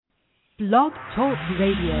Blog Talk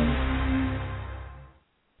Radio.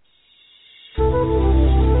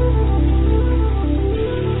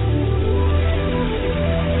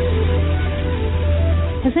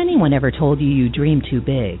 Has anyone ever told you you dream too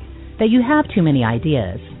big, that you have too many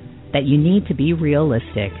ideas, that you need to be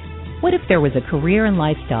realistic? What if there was a career and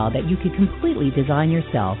lifestyle that you could completely design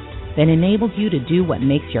yourself that enables you to do what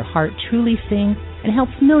makes your heart truly sing and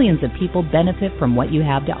helps millions of people benefit from what you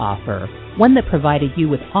have to offer? One that provided you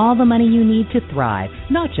with all the money you need to thrive,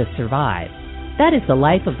 not just survive. That is the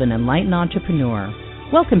life of an enlightened entrepreneur.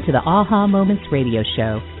 Welcome to the Aha Moments radio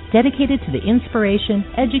show, dedicated to the inspiration,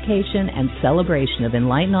 education, and celebration of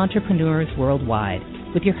enlightened entrepreneurs worldwide,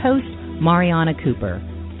 with your host, Mariana Cooper,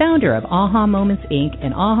 founder of Aha Moments Inc.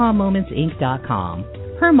 and AhaMomentsInc.com.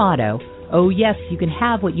 Her motto, oh yes, you can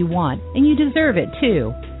have what you want, and you deserve it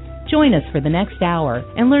too. Join us for the next hour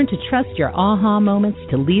and learn to trust your aha moments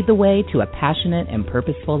to lead the way to a passionate and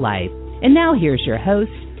purposeful life. And now here's your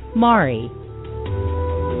host, Mari.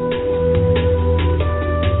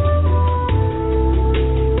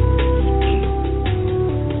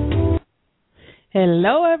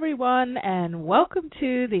 Hello, everyone, and welcome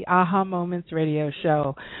to the Aha Moments radio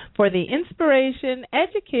show for the inspiration,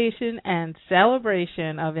 education, and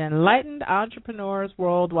celebration of enlightened entrepreneurs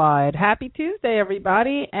worldwide. Happy Tuesday,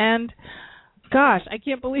 everybody, and gosh, I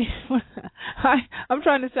can't believe I'm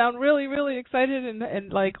trying to sound really, really excited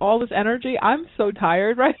and like all this energy. I'm so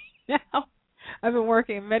tired right now. I've been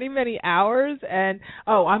working many, many hours, and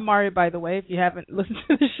I'm Mari, by the way, if you haven't listened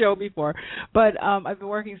to the show before. But I've been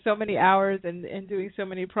working so many hours and doing so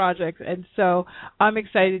many projects, and so I'm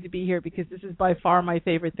excited to be here because this is by far my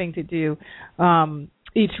favorite thing to do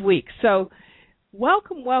each week. So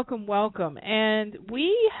welcome, welcome, welcome. And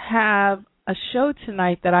we have a show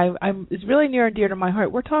tonight that is really near and dear to my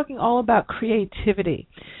heart. We're talking all about creativity.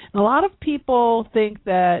 And a lot of people think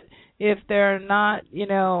that if they're not,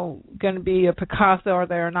 going to be a Picasso, or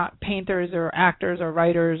they're not painters or actors or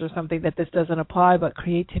writers or something, that this doesn't apply, but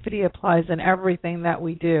creativity applies in everything that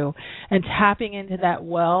we do. And tapping into that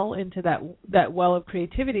well, of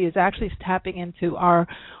creativity is actually tapping into our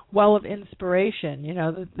well of inspiration,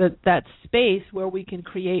 that space where we can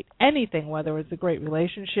create anything, whether it's a great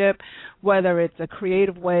relationship, whether it's a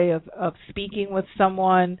creative way of speaking with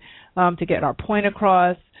someone to get our point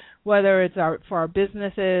across, whether it's for our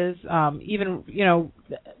businesses, even,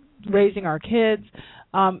 raising our kids.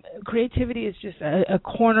 Creativity is just a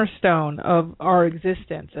cornerstone of our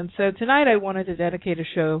existence. And so tonight I wanted to dedicate a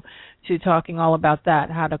show to talking all about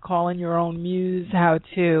that, how to call in your own muse, how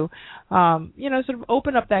to, sort of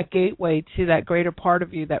open up that gateway to that greater part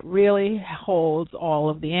of you that really holds all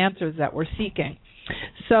of the answers that we're seeking.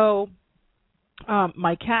 So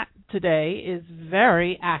my cat today is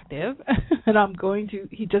very active, and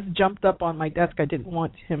he just jumped up on my desk. I didn't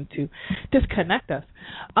want him to disconnect us.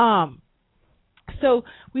 So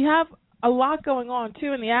we have a lot going on,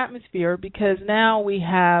 too, in the atmosphere, because now we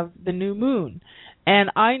have the new moon. And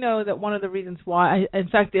I know that one of the reasons why, in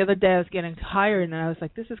fact, the other day I was getting tired, and I was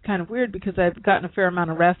like, this is kind of weird because I've gotten a fair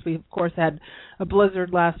amount of rest. We, of course, had a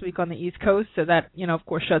blizzard last week on the East Coast, so that, of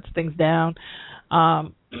course, shuts things down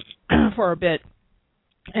for a bit.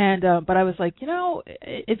 And but I was like,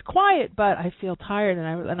 it's quiet, but I feel tired.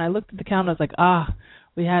 And I looked at the calendar. I was like,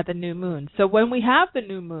 we had the new moon. So when we have the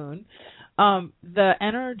new moon, the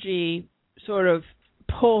energy sort of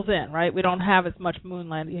pulls in, right? We don't have as much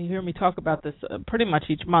moonlight. You hear me talk about this pretty much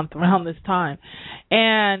each month around this time,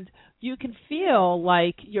 and you can feel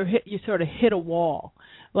like you sort of hit a wall,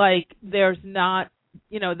 like there's not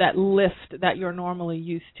that lift that you're normally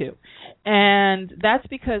used to. And that's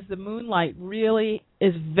because the moonlight really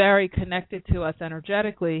is very connected to us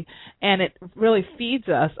energetically, and it really feeds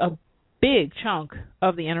us a big chunk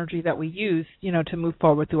of the energy that we use, to move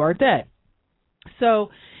forward through our day. So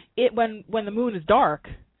when the moon is dark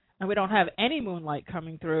and we don't have any moonlight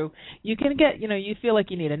coming through, you can get, you feel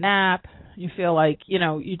like you need a nap. You feel like,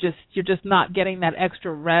 you're just not getting that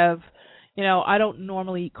extra rev. I don't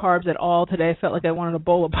normally eat carbs at all. Today I felt like I wanted a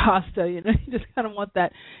bowl of pasta. You just kind of want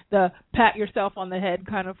the pat yourself on the head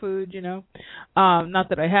kind of food, Not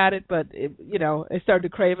that I had it, but, I started to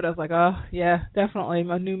crave it. I was like, oh, yeah, definitely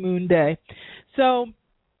a new moon day. So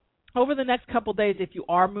over the next couple of days, if you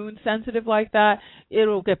are moon sensitive like that,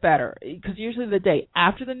 it'll get better. Because usually the day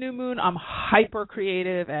after the new moon, I'm hyper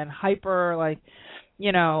creative and hyper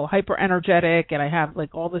energetic, and I have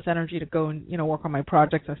like all this energy to go and, work on my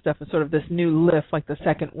projects and stuff. It's sort of this new lift, like the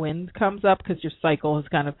second wind comes up because your cycle has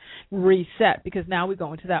kind of reset, because now we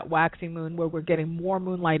go into that waxing moon where we're getting more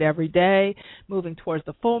moonlight every day, moving towards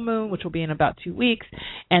the full moon, which will be in about 2 weeks.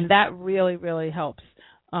 And that really, really helps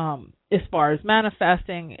as far as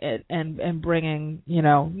manifesting it and bringing,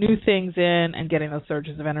 new things in and getting those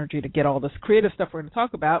surges of energy to get all this creative stuff we're going to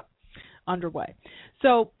talk about underway.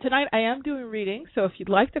 So tonight I am doing readings, so if you'd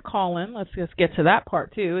like to call in, let's just get to that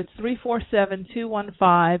part too. It's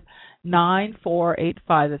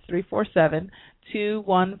 347-215-9485. It's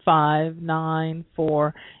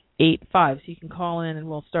 347-215-9485. So you can call in and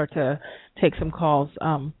we'll start to take some calls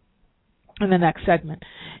in the next segment.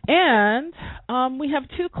 And we have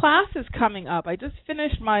 2 classes coming up. I just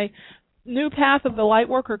finished my New Path of the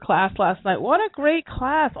Lightworker class last night. What a great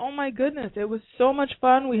class. Oh my goodness. It was so much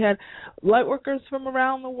fun. We had lightworkers from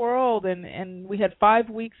around the world and we had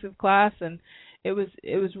 5 weeks of class, and it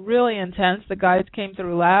was really intense. The guides came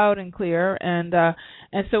through loud and clear, and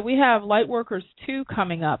so we have Lightworkers 2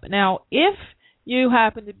 coming up. Now, if you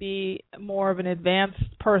happen to be more of an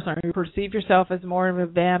advanced person, or you perceive yourself as more of an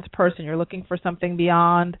advanced person, you're looking for something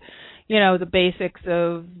beyond, the basics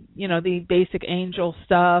of, the basic angel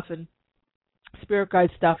stuff and spirit guide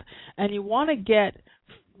stuff, and you want to get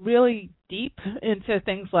really deep into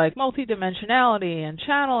things like multidimensionality and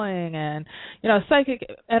channeling and psychic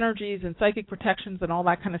energies and psychic protections and all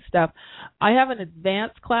that kind of stuff, I have an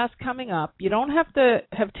advanced class coming up. You don't have to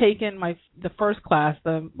have taken the first class,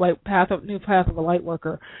 the New Path of a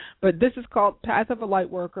Lightworker, but this is called Path of a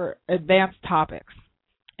Lightworker Advanced Topics.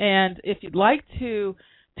 And if you'd like to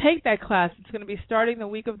take that class, it's going to be starting the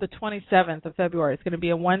week of the 27th of February. It's going to be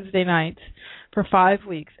a Wednesday night for 5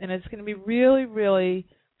 weeks, and it's going to be really, really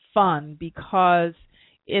fun because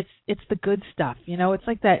it's the good stuff. It's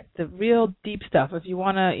like that, the real deep stuff. If you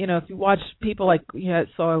want to, if you watch people like,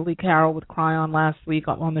 saw Lee Carroll with Cryon last week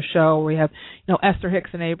on the show, where we have, Esther Hicks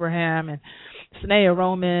and Abraham and Sanaya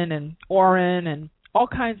Roman and Oren and all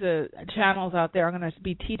kinds of channels out there. I'm going to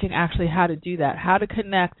be teaching actually how to do that, how to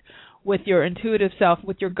connect with your intuitive self,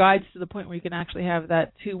 with your guides, to the point where you can actually have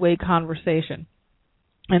that two-way conversation.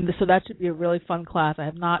 And so that should be a really fun class. I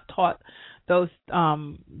have not taught those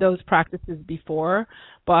practices before,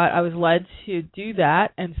 but I was led to do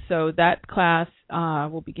that. And so that class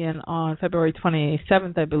will begin on February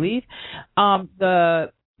 27th, I believe.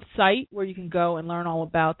 The site where you can go and learn all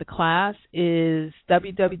about the class is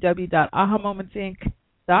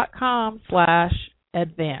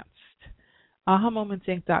www.ahamomentsinc.com/advanced.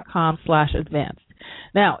 ahamomentsinc.com/advanced.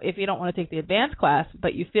 Now, if you don't want to take the advanced class,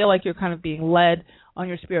 but you feel like you're kind of being led on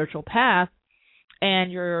your spiritual path,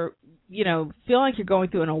 and you're, feel like you're going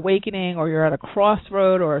through an awakening, or you're at a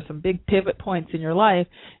crossroad or some big pivot points in your life,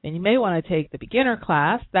 and you may want to take the beginner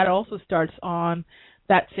class. That also starts on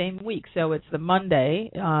that same week. So it's the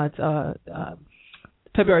Monday, it's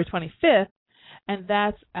February 25th, and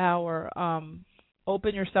that's our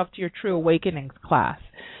Open Yourself to Your True Awakenings class.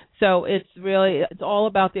 So it's all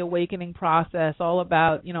about the awakening process, all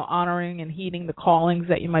about, honoring and heeding the callings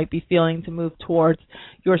that you might be feeling to move towards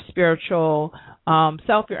your spiritual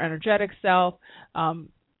self, your energetic self,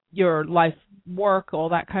 your life work, all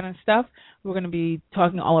that kind of stuff. We're going to be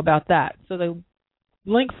talking all about that. So the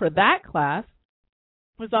link for that class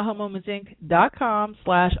is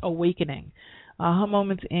ahamomentsinc.com/awakening.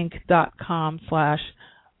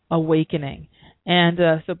 ahamomentsinc.com/awakening. And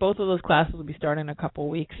so both of those classes will be starting in a couple of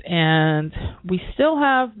weeks. And we still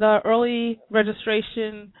have the early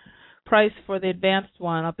registration price for the advanced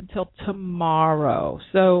one up until tomorrow.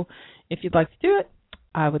 So if you'd like to do it,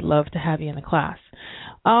 I would love to have you in the class.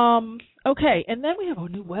 Okay, and then we have a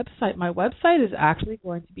new website. My website is actually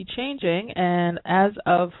going to be changing, and as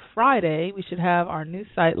of Friday, we should have our new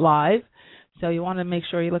site live. So you want to make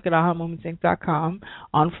sure you look at ahamomentsinc.com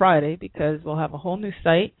on Friday, because we'll have a whole new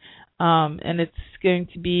site. And it's going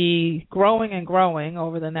to be growing and growing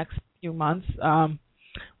over the next few months.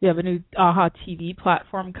 We have a new AHA TV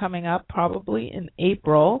platform coming up probably in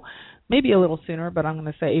April, maybe a little sooner, but I'm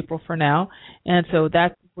going to say April for now. And so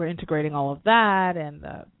we're integrating all of that, and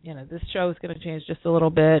this show is going to change just a little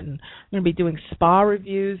bit, and we're going to be doing spa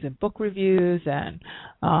reviews and book reviews and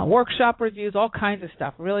workshop reviews, all kinds of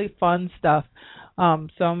stuff, really fun stuff.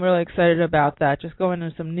 So I'm really excited about that. Just going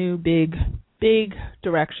in some new big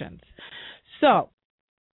directions. So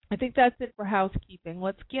I think that's it for housekeeping.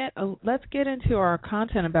 Let's get into our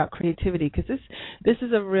content about creativity, because this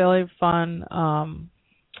is a really fun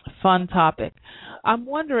topic. I'm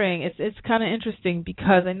wondering, it's kind of interesting,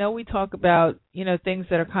 because I know we talk about things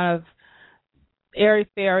that are kind of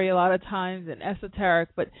airy-fairy a lot of times and esoteric,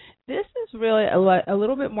 but this is really a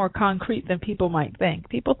little bit more concrete than people might think.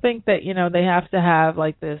 People think that they have to have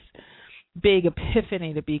like this big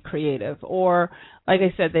epiphany to be creative, or like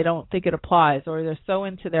I said, they don't think it applies, or they're so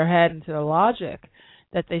into their head, into their logic,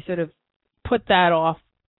 that they sort of put that off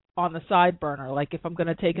on the side burner. Like if I'm going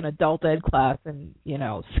to take an adult ed class and,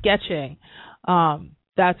 sketching,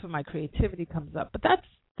 that's when my creativity comes up. But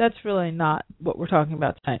that's really not what we're talking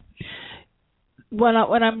about tonight. When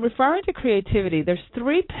I'm referring to creativity, there's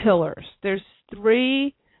three pillars. There's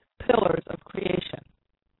three pillars of creation.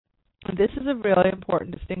 And this is a really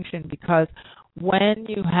important distinction because when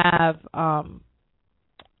you have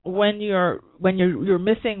when you're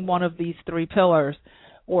missing one of these three pillars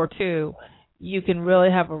or two, you can really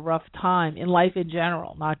have a rough time in life in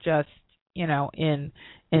general, not just in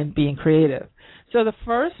being creative. So the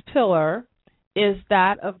first pillar is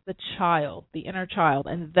that of the child, the inner child,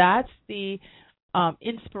 and that's the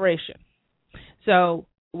inspiration. And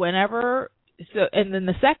then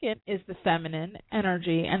the second is the feminine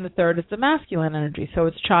energy, and the third is the masculine energy. So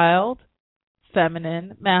it's child,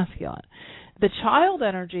 feminine, masculine. The child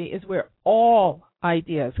energy is where all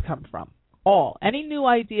ideas come from. All. Any new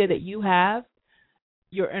idea that you have,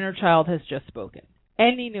 your inner child has just spoken.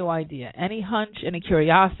 Any new idea, any hunch, any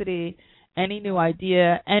curiosity, any new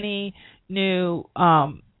idea, any new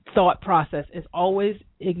thought process is always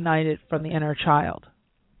ignited from the inner child.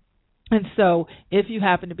 And so if you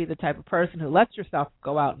happen to be the type of person who lets yourself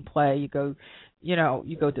go out and play, you go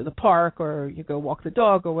to the park or you go walk the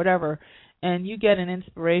dog or whatever, and you get an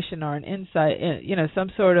inspiration or an insight, some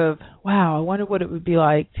sort of, wow, I wonder what it would be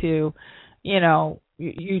like to,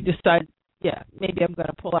 you decide, yeah, maybe I'm going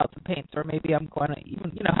to pull out some paints, or maybe I'm going to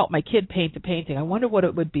even, help my kid paint a painting. I wonder what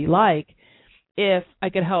it would be like if I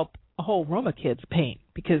could help a whole room of kids paint,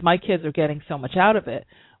 because my kids are getting so much out of it.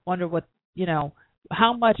 Wonder what,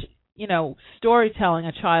 how much, storytelling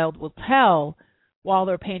a child will tell while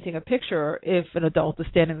they're painting a picture if an adult is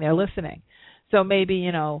standing there listening. So maybe,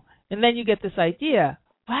 and then you get this idea,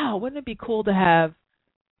 wow, wouldn't it be cool to have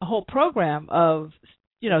a whole program of,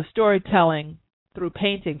 storytelling through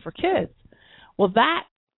painting for kids? Well, that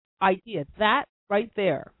idea, that right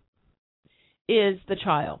there is the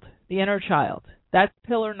child, the inner child. That's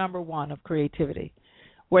pillar number one of creativity,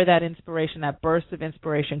 where that inspiration, that burst of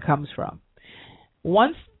inspiration comes from.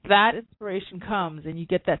 Once that inspiration comes and you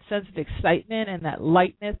get that sense of excitement and that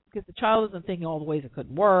lightness, because the child isn't thinking all the ways it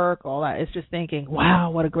could work, all that. It's just thinking,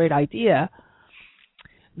 wow, what a great idea.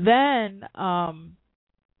 Then, and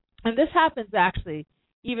this happens actually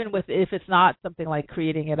even if it's not something like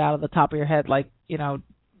creating it out of the top of your head, like,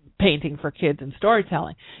 painting for kids and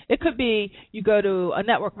storytelling. It could be you go to a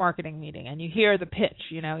network marketing meeting and you hear the pitch,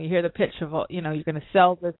 you hear the pitch of, you're going to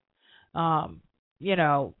sell this,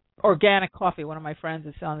 organic coffee. One of my friends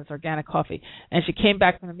is selling this organic coffee, and she came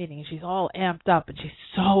back from the meeting and she's all amped up and she's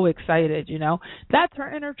so excited, That's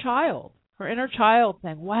her inner child. Her inner child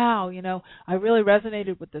saying, wow, I really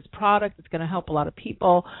resonated with this product. It's going to help a lot of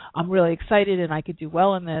people. I'm really excited and I could do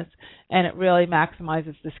well in this. And it really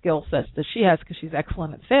maximizes the skill sets that she has because she's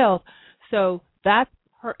excellent at sales. So that's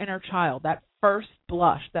her inner child, that first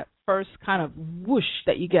blush, that first kind of whoosh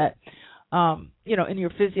that you get, in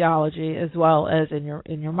your physiology as well as in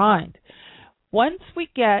your mind. Once we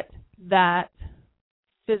get that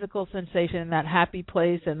physical sensation, that happy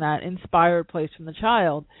place and that inspired place from the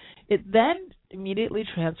child, it then immediately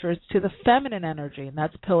transfers to the feminine energy, and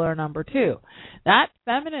that's pillar number two. That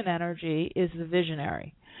feminine energy is the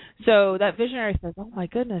visionary. So that visionary says, oh my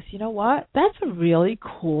goodness, you know what? That's a really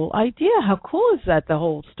cool idea. How cool is that, the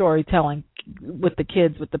whole storytelling with the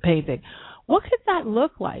kids, with the painting? What could that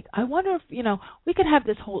look like? I wonder if, we could have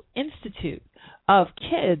this whole institute of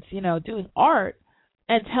kids, doing art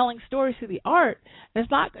and telling stories through the art. And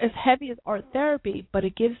it's not as heavy as art therapy, but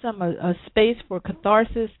it gives them a space for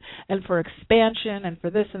catharsis and for expansion and for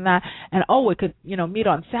this and that. And, we could, meet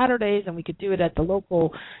on Saturdays, and we could do it at the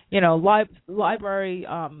local, library,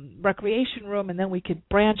 recreation room, and then we could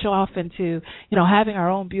branch off into, having our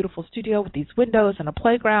own beautiful studio with these windows and a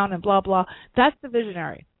playground and blah, blah. That's the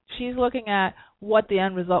visionary. She's looking at what the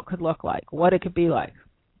end result could look like, what it could be like.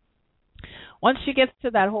 Once she gets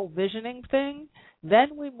to that whole visioning thing, then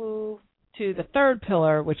we move to the third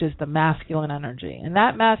pillar, which is the masculine energy. And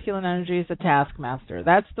that masculine energy is the taskmaster.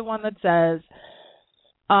 That's the one that says,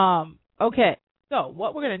 okay, so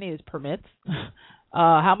what we're going to need is permits.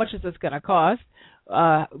 How much is this going to cost?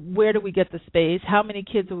 Where do we get the space? How many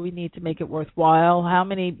kids do we need to make it worthwhile? How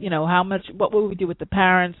many, how much, what will we do with the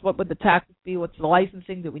parents? What would the taxes be? What's the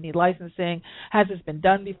licensing? Do we need licensing? Has this been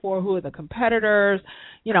done before? Who are the competitors?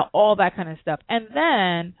 All that kind of stuff. And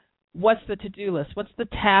then what's the to-do list? What's the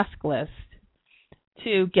task list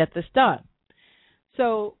to get this done?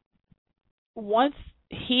 So once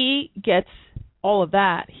he gets all of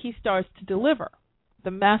that, he starts to deliver.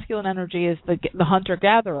 The masculine energy is the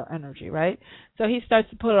hunter-gatherer energy, right? So he starts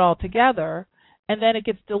to put it all together, and then it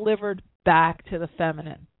gets delivered back to the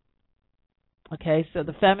feminine. Okay, so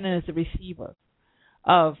the feminine is the receiver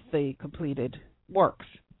of the completed works.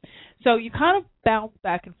 So you kind of bounce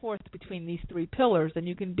back and forth between these three pillars, and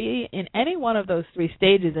you can be in any one of those three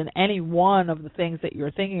stages in any one of the things that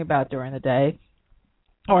you're thinking about during the day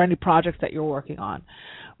or any projects that you're working on.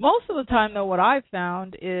 Most of the time, though, what I've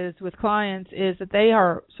found is with clients is that they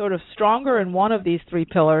are sort of stronger in one of these three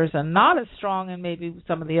pillars and not as strong in maybe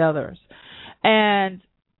some of the others. And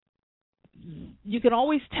you can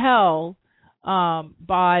always tell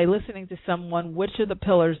by listening to someone which of the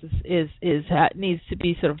pillars needs to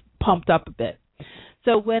be sort of pumped up a bit.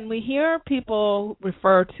 So when we hear people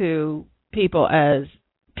refer to people as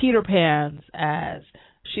Peter Pans, as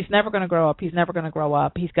she's never going to grow up, he's never going to grow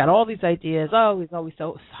up, he's got all these ideas, he's always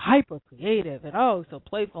so hyper creative and so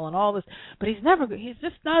playful and all this, but he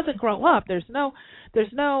just doesn't grow up. There's no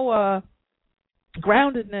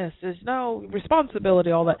groundedness, there's no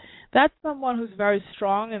responsibility, all that. That's someone who's very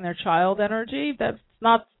strong in their child energy. That's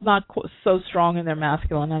not so strong in their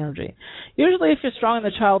masculine energy. Usually if you're strong in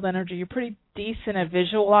the child energy, you're pretty decent at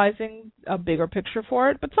visualizing a bigger picture for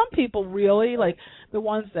it. But some people really, like the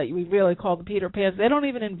ones that we really call the Peter Pans, they don't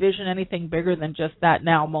even envision anything bigger than just that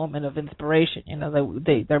now moment of inspiration. You know,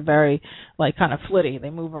 they're very like kind of flitty. They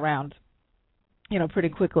move around, you know, pretty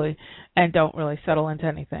quickly and don't really settle into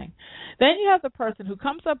anything. Then you have the person who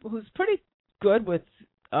comes up who's pretty good with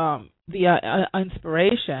the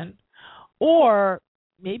inspiration, or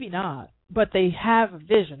maybe not, but they have a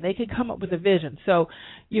vision. They can come up with a vision. So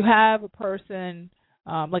you have a person,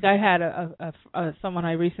 like I had someone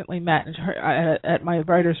I recently met at my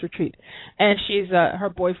writer's retreat, and her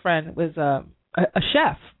boyfriend was a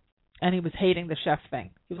chef, and he was hating the chef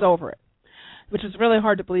thing. He was over it, which is really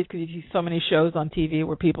hard to believe because you see so many shows on TV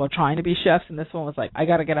where people are trying to be chefs, and this one was like, I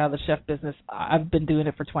got to get out of the chef business. I've been doing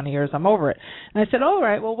it for 20 years. I'm over it. And I said, all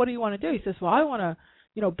right, well, what do you want to do? He says, well, I want to,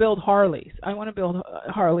 build Harleys. I want to build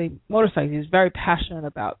Harley motorcycles. He's very passionate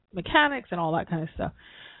about mechanics and all that kind of stuff.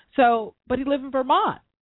 So, but he lived in Vermont,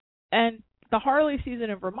 and the Harley season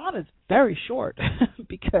in Vermont is very short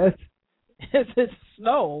because it's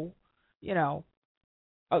snow,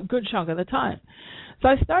 a good chunk of the time. So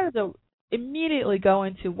I started to immediately go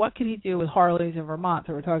into what could he do with Harleys in Vermont.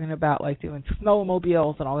 So we're talking about like doing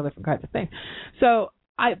snowmobiles and all the different kinds of things. So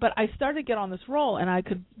I started to get on this roll, and I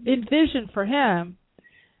could envision for him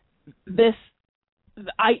this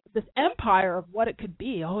empire of what it could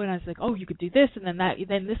be. And I was like, you could do this, and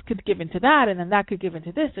then this could give into that, and then that could give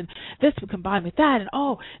into this, and this would combine with that, and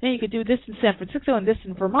then you could do this in San Francisco and this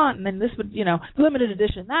in Vermont, and then this would, limited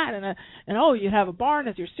edition that, and you'd have a barn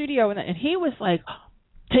as your studio, and he was like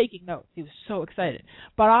taking notes. He was so excited.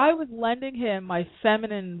 But I was lending him my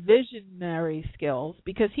feminine visionary skills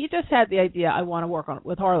because he just had the idea, I want to work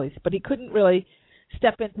with Harleys, but he couldn't really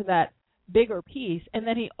step into that bigger piece. And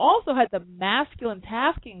then he also had the masculine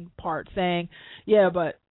tasking part saying, yeah,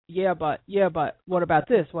 but what about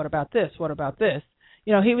this? What about this? What about this?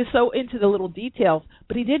 He was so into the little details,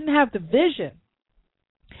 but he didn't have the vision.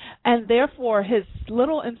 And therefore his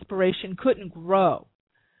little inspiration couldn't grow.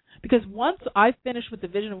 Because once I finished with the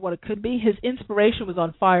vision of what it could be, his inspiration was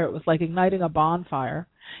on fire. It was like igniting a bonfire.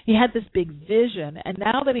 He had this big vision, and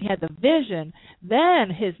now that he had the vision,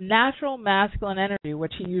 then his natural masculine energy,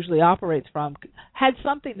 which he usually operates from, had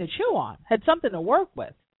something to chew on, had something to work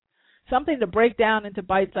with, something to break down into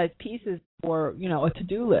bite-sized pieces for, a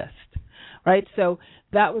to-do list, right? So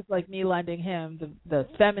that was like me lending him the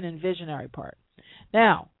feminine visionary part.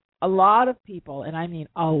 Now, a lot of people, and I mean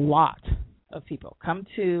a lot of people, come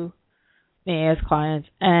to me as clients,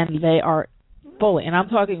 and they are fully, and I'm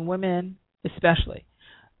talking women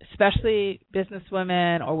especially business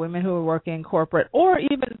women or women who are working corporate, or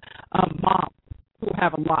even moms who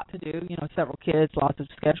have a lot to do, several kids, lots of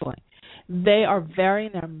scheduling. They are very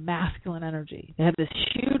in their masculine energy. They have this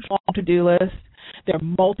huge long to-do list. They're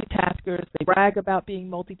multitaskers. They brag about being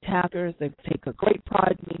multitaskers. They take a great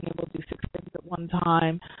pride in being able to do 6 things at one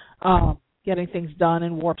time, getting things done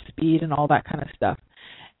in warp speed and all that kind of stuff.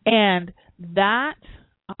 And that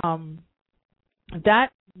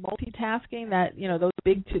multitasking, those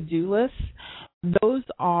big to-do lists, those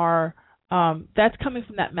are that's coming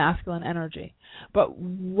from that masculine energy. But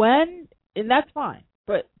and that's fine.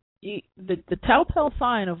 But the telltale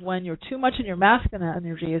sign of when you're too much in your masculine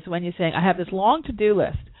energy is when you're saying, I have this long to-do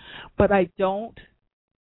list, but I don't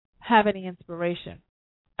have any inspiration.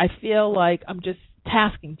 I feel like I'm just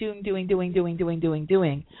tasking, doing,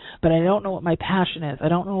 but I don't know what my passion is. I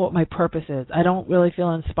don't know what my purpose is. I don't really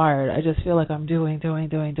feel inspired. I just feel like I'm doing.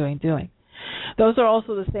 Those are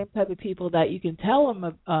also the same type of people that you can tell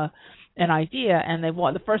them an idea, and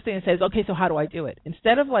the first thing they say is, okay, so how do I do it?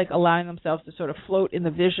 Instead of like allowing themselves to sort of float in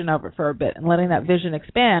the vision of it for a bit and letting that vision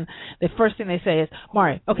expand, the first thing they say is,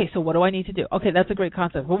 Mari, okay, so what do I need to do? Okay, that's a great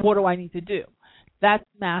concept, but what do I need to do? That's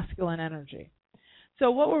masculine energy.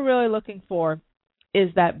 So what we're really looking for is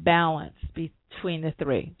that balance between the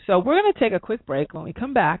three. So we're going to take a quick break. When we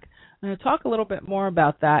come back, I'm going to talk a little bit more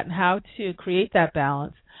about that and how to create that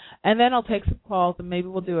balance. And then I'll take some calls, and maybe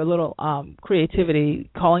we'll do a little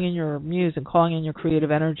creativity, calling in your muse and calling in your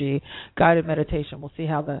creative energy, guided meditation. We'll see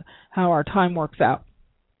how our time works out.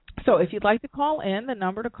 So if you'd like to call in, the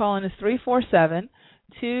number to call in is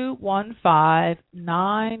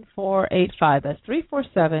 347-215-9485. That's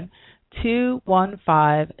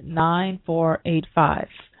 347-215-9485.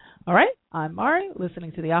 All right, I'm Mari,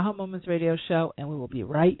 listening to the Aha Moments radio show, and we will be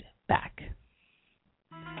right back.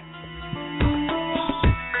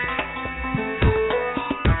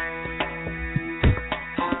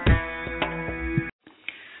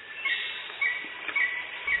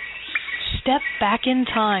 Step back in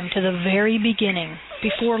time to the very beginning,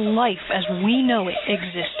 before life as we know it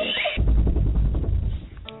existed.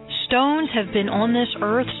 Stones have been on this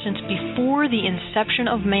earth since before the inception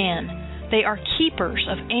of man. They are keepers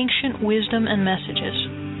of ancient wisdom and messages.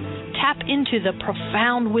 Tap into the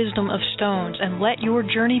profound wisdom of stones and let your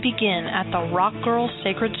journey begin at the Rock Girl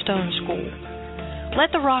Sacred Stone School. Let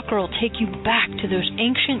the Rock Girl take you back to those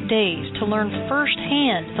ancient days to learn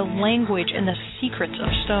firsthand the language and the secrets of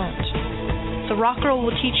stones. The Rock Girl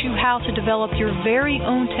will teach you how to develop your very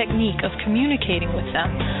own technique of communicating with them,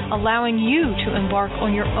 allowing you to embark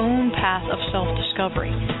on your own path of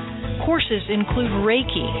self-discovery. Courses include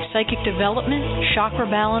Reiki, psychic development, chakra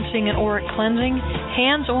balancing and auric cleansing,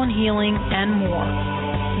 hands-on healing, and more.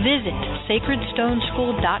 Visit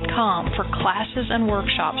sacredstoneschool.com for classes and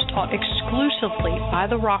workshops taught exclusively by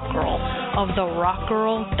the Rock Girl of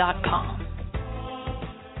therockgirl.com.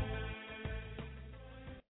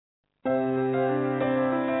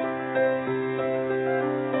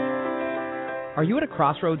 Are you at a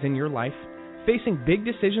crossroads in your life? Facing big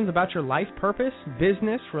decisions about your life purpose,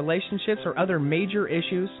 business, relationships, or other major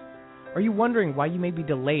issues? Are you wondering why you may be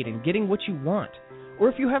delayed in getting what you want? Or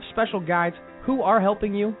if you have special guides who are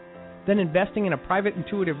helping you? Then investing in a private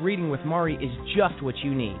intuitive reading with Mari is just what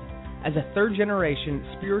you need. As a third-generation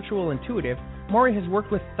spiritual intuitive, Mari has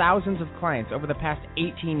worked with thousands of clients over the past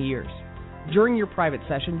 18 years. During your private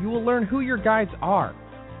session, you will learn who your guides are,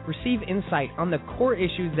 receive insight on the core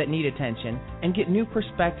issues that need attention, and get new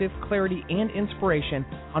perspective, clarity, and inspiration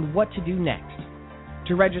on what to do next.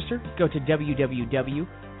 To register, go to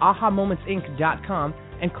www.ahamomentsinc.com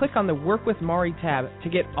and click on the Work with Mari tab to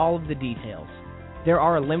get all of the details. There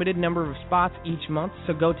are a limited number of spots each month,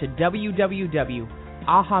 so go to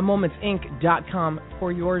www.ahamomentsinc.com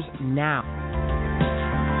for yours now.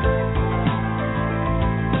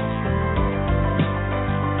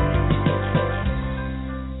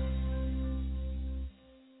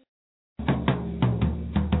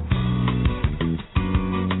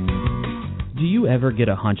 Do you ever get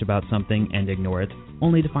a hunch about something and ignore it,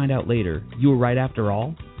 only to find out later you were right after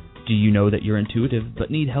all? Do you know that you're intuitive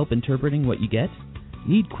but need help interpreting what you get?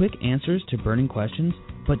 Need quick answers to burning questions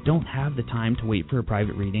but don't have the time to wait for a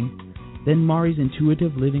private reading? Then Mari's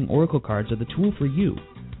Intuitive Living Oracle cards are the tool for you.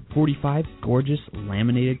 45 gorgeous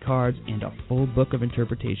laminated cards and a full book of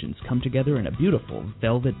interpretations come together in a beautiful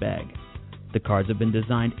velvet bag. The cards have been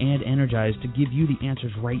designed and energized to give you the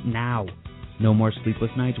answers right now. No more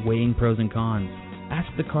sleepless nights weighing pros and cons.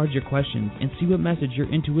 Ask the cards your questions and see what message your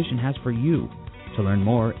intuition has for you. To learn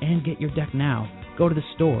more and get your deck now, go to the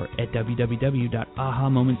store at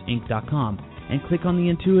www.ahamomentsinc.com and click on the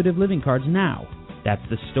Intuitive Living cards now. That's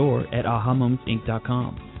the store at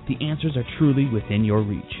ahamomentsinc.com. The answers are truly within your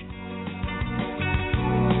reach.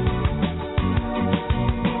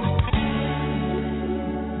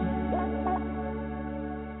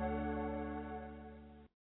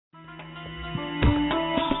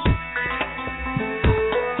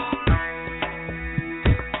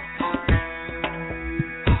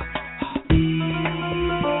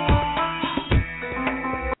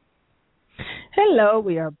 Hello,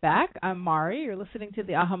 we are back. I'm Mari. You're listening to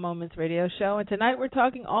the Aha Moments radio show, and tonight we're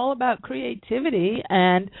talking all about creativity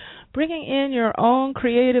and bringing in your own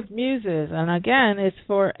creative muses. And again, it's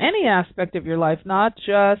for any aspect of your life, not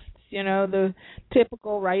just, the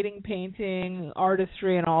typical writing, painting,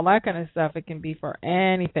 artistry, and all that kind of stuff. It can be for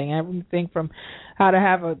anything. Everything from how to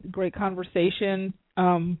have a great conversation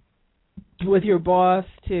with your boss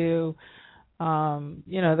to,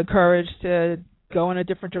 the courage to go in a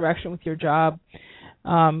different direction with your job.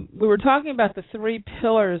 We were talking about the 3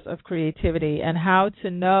 pillars of creativity and how to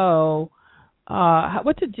know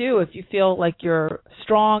what to do if you feel like you're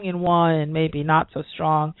strong in one and maybe not so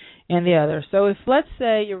strong in the other. So if, let's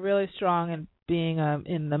say, you're really strong in being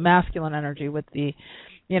in the masculine energy with the,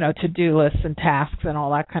 to-do lists and tasks and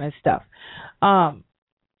all that kind of stuff,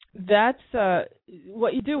 that's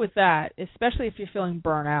what you do with that, especially if you're feeling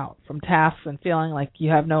burnt out from tasks and feeling like you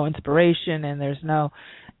have no inspiration and there's no,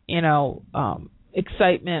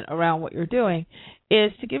 excitement around what you're doing,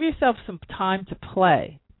 is to give yourself some time to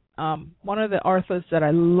play. One of the authors that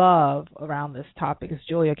I love around this topic is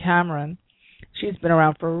Julia Cameron. She's been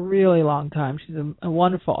around for a really long time. She's a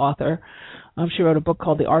wonderful author. She wrote a book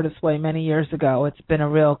called The Artist's Way many years ago. It's been a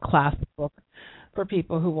real classic book for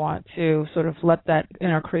people who want to sort of let that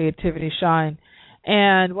inner creativity shine.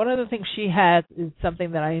 And one of the things she has is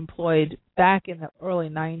something that I employed back in the early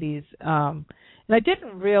 90s. And I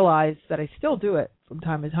didn't realize that I still do it from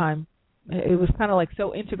time to time. It was kind of like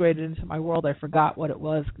so integrated into my world, I forgot what it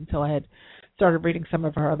was until I had started reading some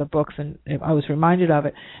of her other books, and I was reminded of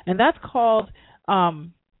it. And that's called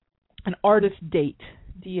an artist date,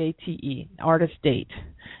 D-A-T-E, artist date.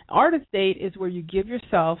 Artist date is where you give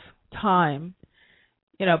yourself time,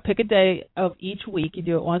 pick a day of each week, you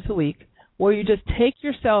do it once a week, where you just take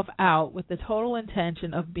yourself out with the total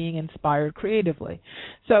intention of being inspired creatively.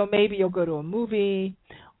 So maybe you'll go to a movie,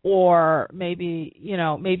 or maybe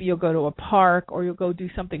you'll go to a park, or you'll go do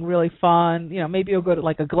something really fun. Maybe you'll go to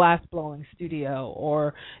like a glass blowing studio,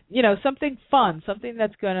 or something fun, something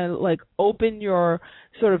that's going to like open your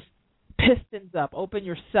sort of pistons up, open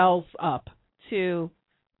your cells up to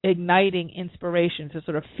igniting inspiration, to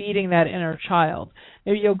sort of feeding that inner child.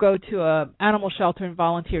 Maybe you'll go to an animal shelter and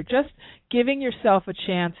volunteer, just giving yourself a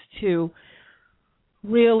chance to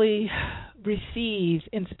really receive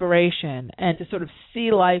inspiration and to sort of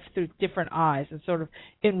see life through different eyes and sort of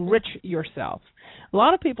enrich yourself. A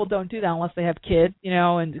lot of people don't do that unless they have kids,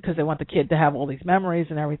 and because they want the kid to have all these memories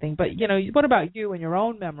and everything. But, what about you and your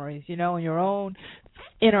own memories, and your own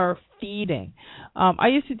inner feeding? I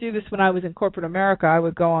used to do this when I was in corporate America. I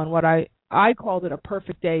would go on what I called it a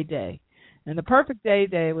perfect day. And the perfect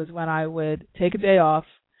day was when I would take a day off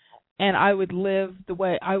and I would live the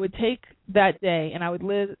way I would take that day, and I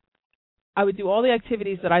would do all the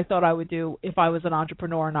activities that I thought I would do if I was an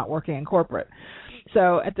entrepreneur not working in corporate.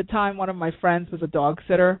 So at the time, one of my friends was a dog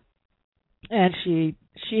sitter, and she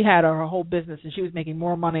had her whole business, and she was making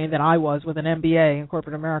more money than I was with an MBA in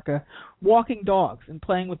corporate America, walking dogs and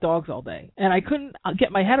playing with dogs all day. And I couldn't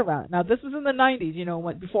get my head around it. Now, this was in the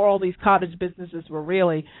 90s, before all these cottage businesses were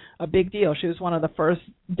really a big deal. She was one of the first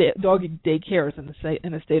doggy daycares in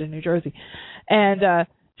the state of New Jersey. And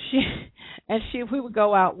we would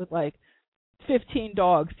go out with like 15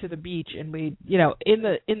 dogs to the beach, and we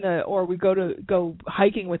or we go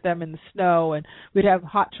hiking with them in the snow, and we'd have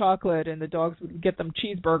hot chocolate, and the dogs would get them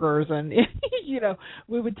cheeseburgers, and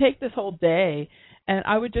we would take this whole day, and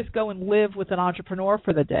I would just go and live with an entrepreneur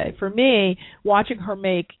for the day. For me, watching her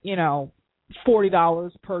make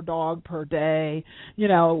 $40 per dog per day,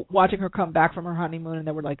 watching her come back from her honeymoon and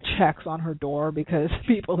there were like checks on her door because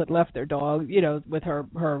people had left their dog, with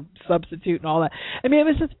her substitute and all that. I mean, it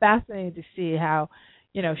was just fascinating to see how,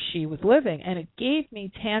 she was living, and it gave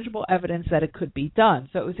me tangible evidence that it could be done.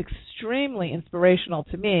 So it was extremely inspirational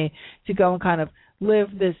to me to go and kind of live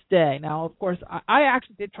this day. Now, of course, I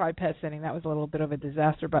actually did try pet sitting. That was a little bit of a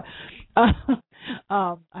disaster, but I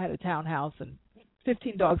had a townhouse, and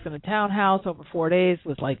 15 dogs in a townhouse over 4 days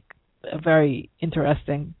was like a very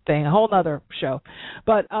interesting thing, a whole other show.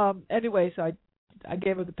 But anyway, so I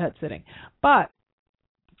gave her the pet sitting. But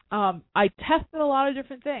I tested a lot of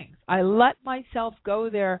different things. I let myself go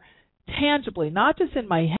there tangibly, not just in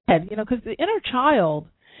my head, because the inner child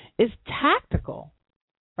is tactical,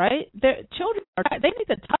 right? Children, they need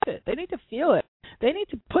to touch it. They need to feel it. They need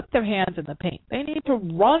to put their hands in the paint. They need to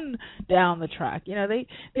run down the track. They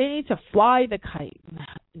need to fly the kite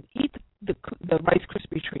and eat the Rice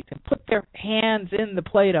Krispie treats and put their hands in the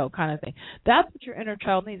Play-Doh kind of thing. That's what your inner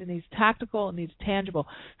child needs. It needs tactical. It needs tangible.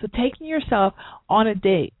 So taking yourself on a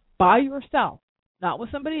date by yourself, not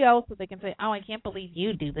with somebody else so they can say, oh, I can't believe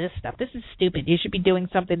you do this stuff. This is stupid. You should be doing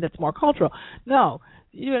something that's more cultural. No,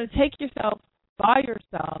 you're going to take yourself by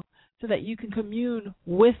yourself so that you can commune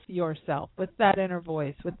with yourself, with that inner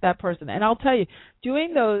voice, with that person. And I'll tell you,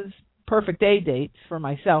 doing those perfect day dates for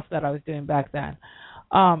myself that I was doing back then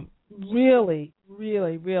really,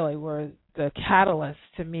 really, really were the catalyst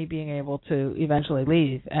to me being able to eventually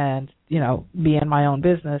leave and, be in my own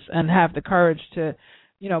business and have the courage to,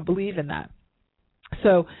 believe in that.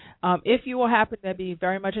 So if you will happen to be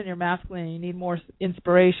very much in your masculine and you need more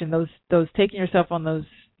inspiration, those taking yourself on those,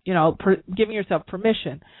 giving yourself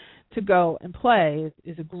permission to go and play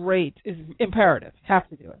is imperative. You have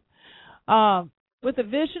to do it. With the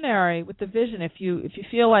vision, if you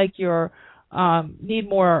feel like you're need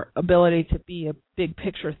more ability to be a big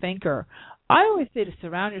picture thinker, I always say to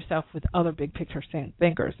surround yourself with other big picture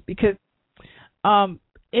thinkers, because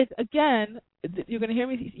it's, again, you're going to hear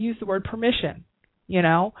me use the word permission,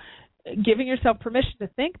 giving yourself permission to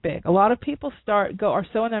think big. A lot of people are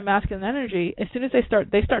so in their masculine energy, as soon as they start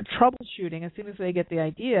troubleshooting as soon as they get the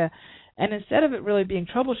idea, and instead of it really being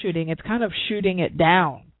troubleshooting, it's kind of shooting it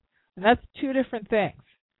down. And that's two different things.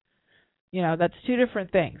 That's two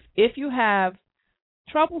different things. If you have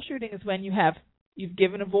troubleshooting, is when you've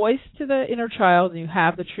given a voice to the inner child and you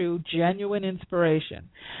have the true, genuine inspiration.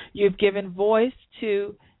 You've given voice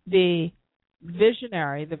to the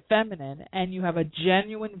visionary, the feminine, and you have a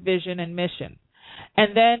genuine vision and mission.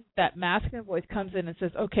 And then that masculine voice comes in and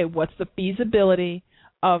says, okay, what's the feasibility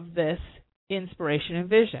of this inspiration and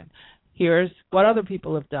vision? Here's what other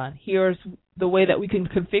people have done. Here's the way that we can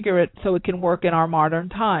configure it so it can work in our modern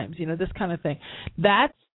times, this kind of thing.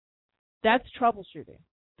 That's troubleshooting.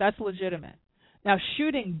 That's legitimate. Now,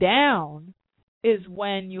 shooting down is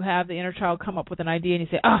when you have the inner child come up with an idea and you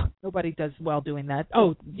say, nobody does well doing that.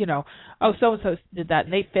 So-and-so did that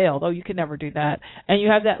and they failed. You can never do that. And you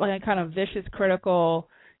have that kind of vicious, critical,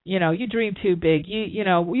 you dream too big. You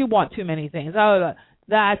want too many things.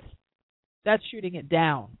 That's shooting it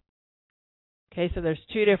down. Okay, so there's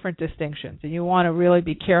two different distinctions, and you want to really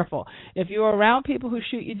be careful. If you're around people who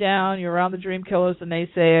shoot you down, you're around the dream killers and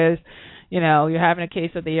naysayers, you're having a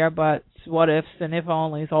case of the air butts, what ifs, and if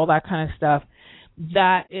onlys, all that kind of stuff,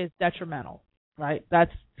 that is detrimental, right?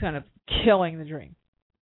 That's kind of killing the dream.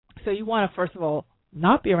 So you want to, first of all,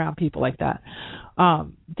 not be around people like that.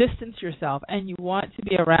 Distance yourself, and you want to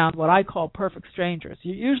be around what I call perfect strangers.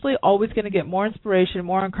 You're usually always going to get more inspiration,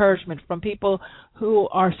 more encouragement from people who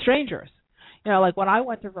are strangers. Like when I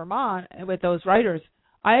went to Vermont with those writers,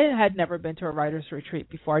 I had never been to a writer's retreat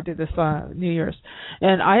before I did this New Year's.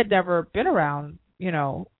 And I had never been around, it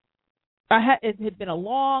had been a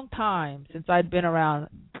long time since I'd been around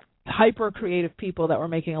hyper-creative people that were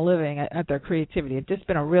making a living at their creativity. It had just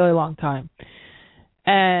been a really long time.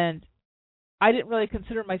 And I didn't really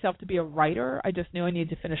consider myself to be a writer. I just knew I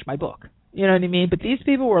needed to finish my book. You know what I mean? But these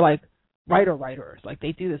people were like, writers, like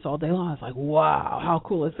they do this all day long. I was like, wow, how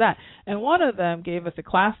cool is that? And one of them gave us a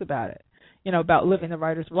class about it, about living the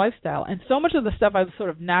writer's lifestyle. And so much of the stuff I was sort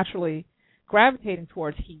of naturally gravitating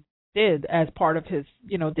towards, he did as part of his,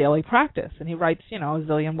 daily practice. And he writes, a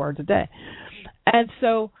zillion words a day. And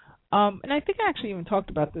so, and I think I actually even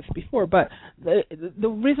talked about this before, but the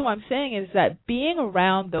reason why I'm saying is that being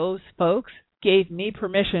around those folks gave me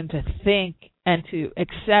permission to think and to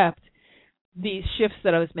accept these shifts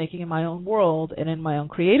that I was making in my own world and in my own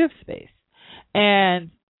creative space.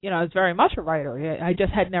 And, I was very much a writer. I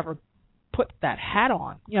just had never put that hat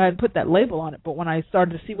on. I had put that label on it. But when I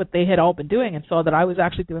started to see what they had all been doing and saw that I was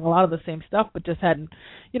actually doing a lot of the same stuff but just hadn't,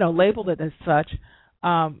 labeled it as such,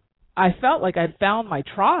 I felt like I'd found my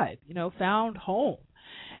tribe, found home.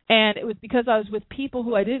 And it was because I was with people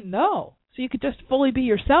who I didn't know. So you could just fully be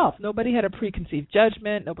yourself. Nobody had a preconceived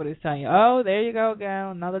judgment. Nobody was telling you, oh, there you go again,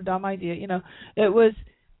 another dumb idea. It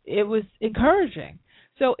was encouraging.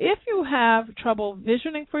 So if you have trouble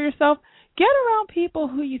visioning for yourself, get around people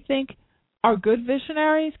who you think are good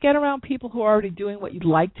visionaries. Get around people who are already doing what you'd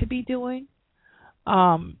like to be doing.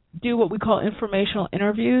 Do what we call informational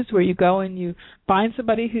interviews, where you go and you find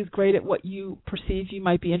somebody who's great at what you perceive you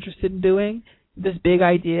might be interested in doing, this big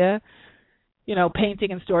idea.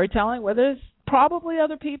 Painting and storytelling, where there's probably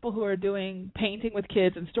other people who are doing painting with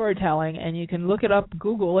kids and storytelling, and you can look it up,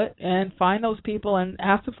 Google it, and find those people and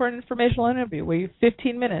ask them for an informational interview where you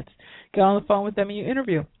 15 minutes, get on the phone with them and you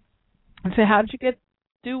interview and say, how did you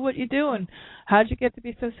do what you do, and how did you get to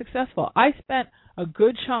be so successful? I spent a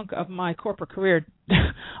good chunk of my corporate career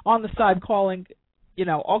on the side calling,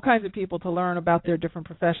 all kinds of people to learn about their different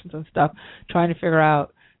professions and stuff, trying to figure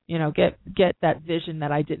out, get that vision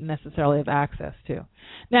that I didn't necessarily have access to.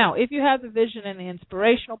 Now, if you have the vision and the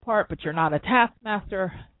inspirational part, but you're not a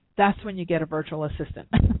taskmaster, that's when you get a virtual assistant.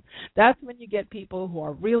 That's when you get people who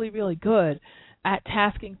are really, really good at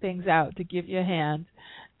tasking things out to give you a hand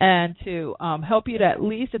and to help you to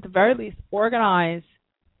at the very least,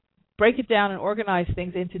 break it down and organize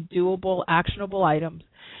things into doable, actionable items,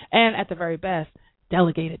 and at the very best,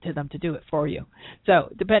 delegate it to them to do it for you.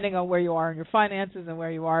 So depending on where you are in your finances and where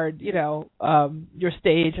you are, your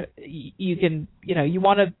stage, you can you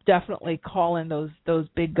want to definitely call in those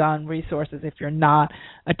big gun resources if you're not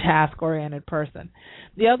a task-oriented person.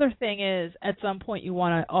 The other thing is, at some point you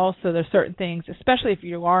want to also, there's certain things, especially if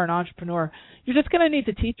you are an entrepreneur, you're just going to need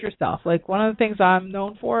to teach yourself. Like one of the things I'm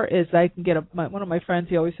known for is I can get one of my friends,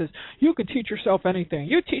 he always says, you can teach yourself anything.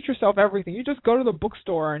 You teach yourself everything. You just go to the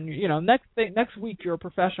bookstore and, next week you're a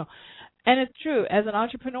professional. And it's true. As an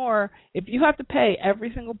entrepreneur, if you have to pay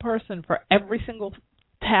every single person for every single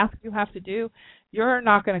task you have to do, you're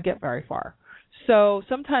not going to get very far. So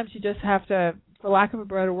sometimes you just have to, for lack of a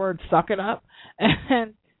better word, suck it up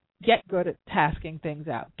and get good at tasking things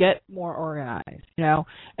out. Get more organized,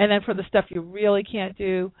 And then for the stuff you really can't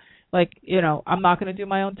do, like, I'm not going to do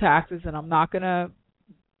my own taxes and I'm not going to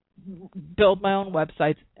build my own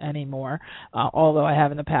websites anymore, although I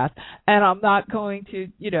have in the past. And I'm not going to,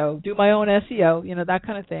 do my own SEO, that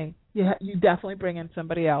kind of thing. You definitely bring in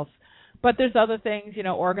somebody else. But there's other things,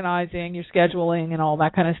 organizing, your scheduling and all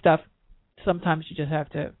that kind of stuff. Sometimes you just have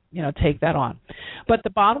to, take that on. But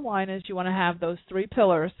the bottom line is you want to have those 3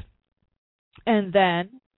 pillars, and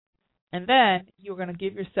then you're going to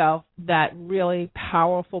give yourself that really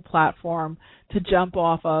powerful platform to jump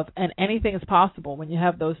off of, and anything is possible when you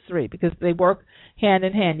have those 3, because they work hand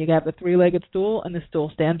in hand. You have the 3-legged stool, and the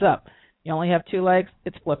stool stands up. You only have 2 legs,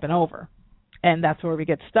 it's flipping over. And that's where we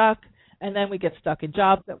get stuck. And then we get stuck in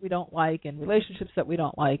jobs that we don't like and relationships that we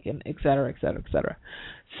don't like, and et cetera, et cetera, et cetera.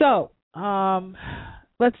 So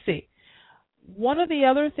let's see. One of the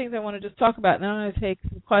other things I want to just talk about, and then I'm going to take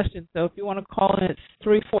some questions. So if you want to call in, it's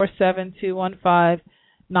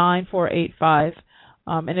 347-215-9485.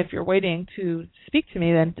 And if you're waiting to speak to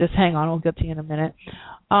me, then just hang on. We'll get to you in a minute.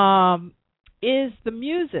 Is the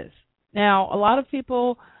muses. Now, a lot of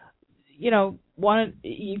people, you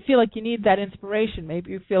feel like you need that inspiration.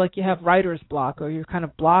 Maybe you feel like you have writer's block, or you're kind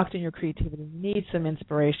of blocked in your creativity. You need some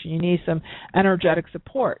inspiration. You need some energetic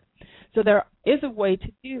support. So there is a way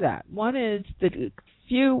to do that. One is the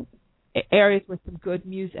few areas where some good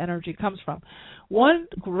muse energy comes from. One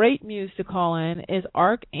great muse to call in is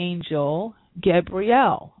Archangel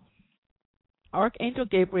Gabriel. Archangel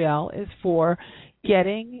Gabriel is for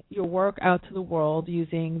getting your work out to the world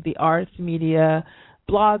using the arts, media,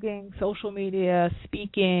 blogging, social media,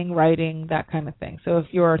 speaking, writing, that kind of thing. So if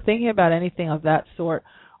you're thinking about anything of that sort,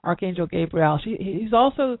 Archangel Gabriel, he's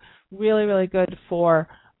also really, really good for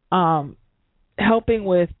helping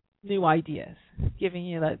with new ideas, giving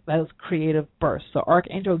you those creative bursts. So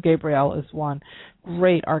Archangel Gabriel is one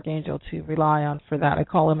great archangel to rely on for that. I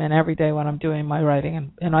call him in every day when I'm doing my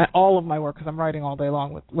writing and all of my work, because I'm writing all day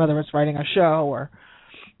long, with whether it's writing a show or,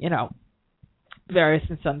 various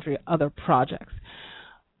and sundry other projects.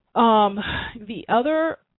 The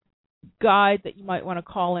other guide that you might want to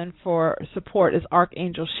call in for support is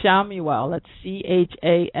Archangel Chamuel. That's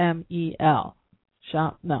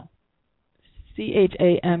Chamel.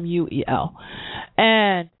 Chamuel.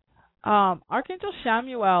 And Archangel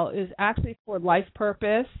Chamuel is actually for life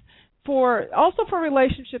purpose, also for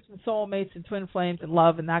relationships and soulmates and twin flames and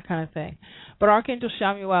love and that kind of thing. But Archangel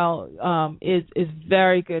Chamuel is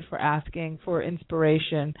very good for asking for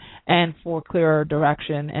inspiration and for clearer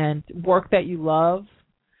direction and work that you love.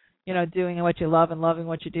 Doing what you love and loving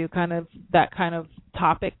what you do, that kind of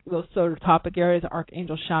topic, those sort of topic areas.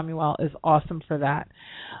 Archangel Chamuel is awesome for that.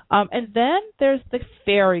 And then there's the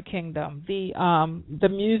fairy kingdom. The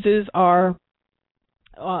muses are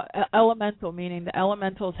elemental, meaning the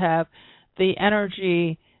elementals have the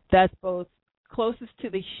energy that's both closest to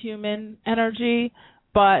the human energy,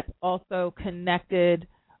 but also connected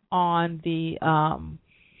on the on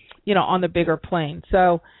the bigger plane.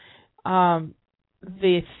 So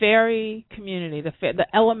the fairy community, the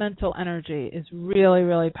elemental energy is really,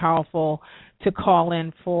 really powerful to call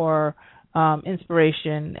in for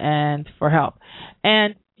inspiration and for help.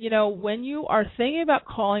 And, when you are thinking about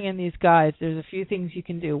calling in these guides, there's a few things you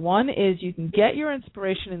can do. One is you can get your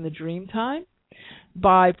inspiration in the dream time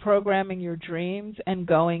by programming your dreams and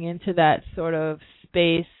going into that sort of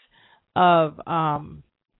space of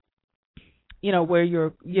where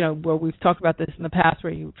you're, where we've talked about this in the past,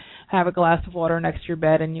 where you have a glass of water next to your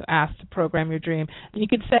bed and you ask to program your dream. And you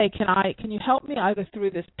could say, can you help me either through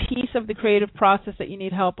this piece of the creative process that you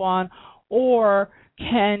need help on, or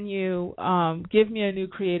can you give me a new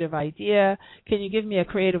creative idea? Can you give me a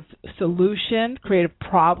creative solution, creative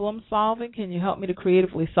problem solving? Can you help me to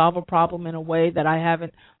creatively solve a problem in a way that I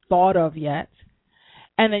haven't thought of yet?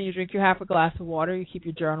 And then you drink your half a glass of water. You keep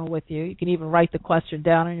your journal with you. You can even write the question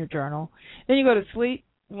down in your journal. Then you go to sleep.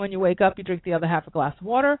 And when you wake up, you drink the other half a glass of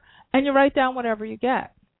water, and you write down whatever you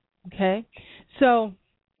get. Okay? So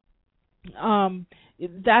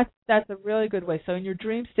That's a really good way. So in your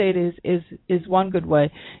dream state is one good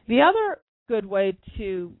way. The other good way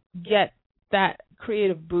to get that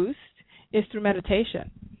creative boost is through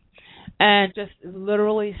meditation, and just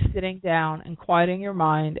literally sitting down and quieting your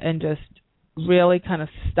mind and just really kind of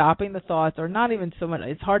stopping the thoughts, or not even so much,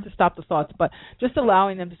 it's hard to stop the thoughts, but just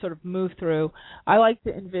allowing them to sort of move through. I like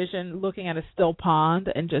to envision looking at a still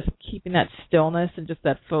pond and just keeping that stillness and just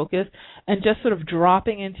that focus, and just sort of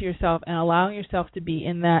dropping into yourself and allowing yourself to be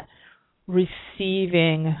in that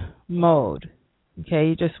receiving mode. Okay,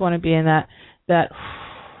 you just want to be in that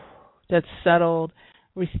settled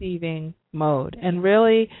receiving mode, and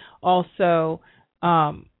really also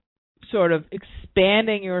sort of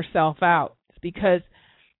expanding yourself out, because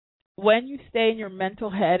when you stay in your mental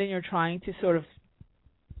head and you're trying to sort of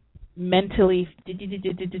mentally,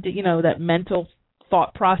 that mental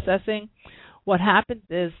thought processing, what happens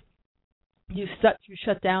is you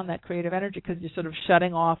shut down that creative energy, because you're sort of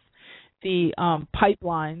shutting off the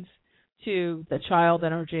pipelines to the child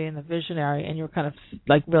energy and the visionary, and you're kind of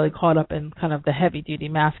like really caught up in kind of the heavy duty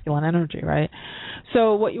masculine energy, right?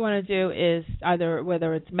 So what you want to do is either,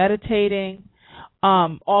 whether it's meditating,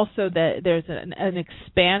 also that there's an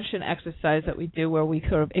expansion exercise that we do where we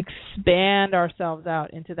sort of expand ourselves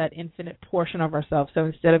out into that infinite portion of ourselves. So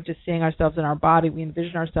instead of just seeing ourselves in our body, we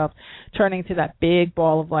envision ourselves turning to that big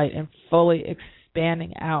ball of light and fully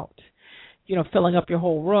expanding out. Filling up your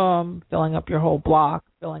whole room, filling up your whole block,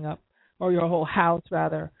 or your whole house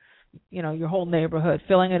rather, your whole neighborhood,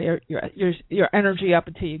 filling it your energy up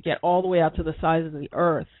until you get all the way out to the size of the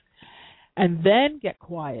earth, and then get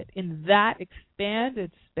quiet in that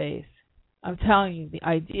expanded space. I'm telling you, the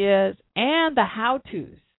ideas and the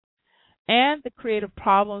how-tos and the creative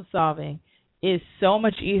problem solving is so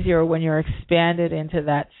much easier when you're expanded into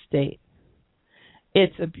that state.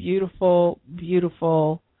 It's a beautiful,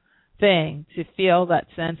 beautiful thing to feel that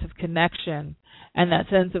sense of connection and that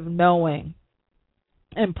sense of knowing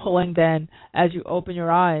and pulling. Then as you open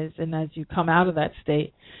your eyes and as you come out of that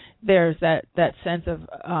state, there's that sense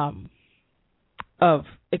of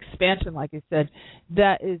expansion, like I said,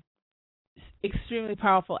 that is extremely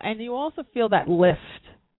powerful. And you also feel that lift,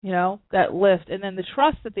 that lift, and then the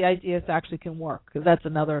trust that the ideas actually can work, because that's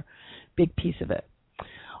another big piece of it.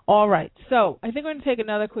 All right, so I think we're going to take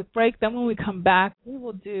another quick break. Then when we come back, we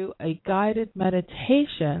will do a guided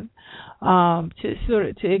meditation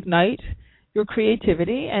to ignite your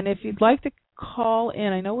creativity. And if you'd like to call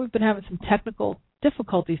in, I know we've been having some technical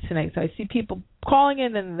difficulties tonight, so I see people calling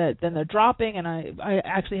in, and then they're dropping, and I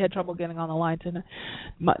actually had trouble getting on the line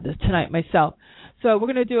tonight myself. So we're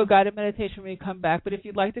going to do a guided meditation when we come back. But if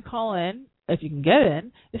you'd like to call in, if you can get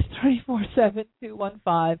in, it's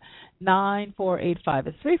 347-215-9485.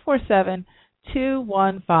 It's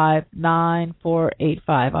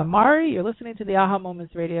 347-215-9485. I'm Mari. You're listening to the Aha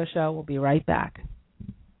Moments radio show. We'll be right back.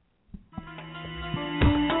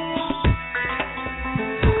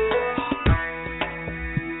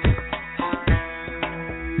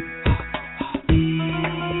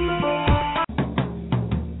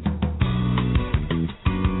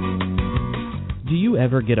 Do you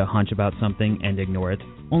ever get a hunch about something and ignore it,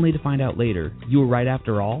 only to find out later you were right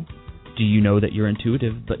after all? Do you know that you're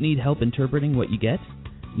intuitive but need help interpreting what you get?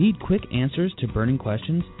 Need quick answers to burning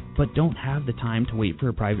questions but don't have the time to wait for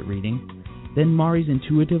a private reading? Then Mari's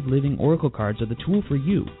Intuitive Living Oracle cards are the tool for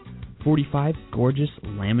you. 45 gorgeous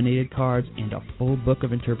laminated cards and a full book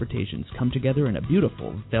of interpretations come together in a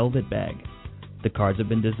beautiful velvet bag. The cards have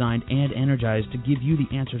been designed and energized to give you the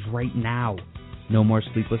answers right now. No more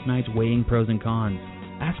sleepless nights weighing pros and cons.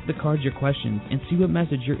 Ask the cards your questions and see what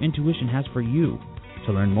message your intuition has for you.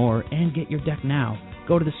 To learn more and get your deck now,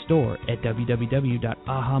 go to the store at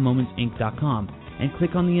www.ahamomentsinc.com and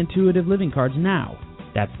click on the Intuitive Living cards now.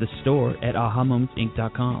 That's the store at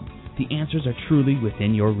ahamomentsinc.com. The answers are truly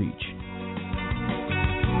within your reach.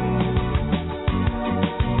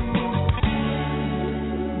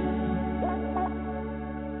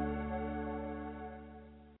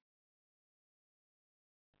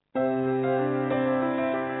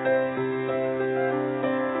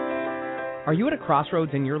 Are you at a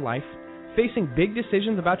crossroads in your life, facing big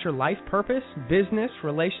decisions about your life purpose, business,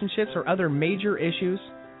 relationships, or other major issues?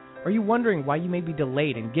 Are you wondering why you may be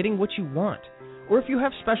delayed in getting what you want? Or if you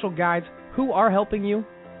have special guides who are helping you?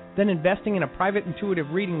 Then investing in a private intuitive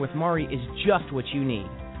reading with Mari is just what you need.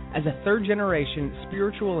 As a third-generation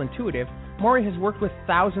spiritual intuitive, Mari has worked with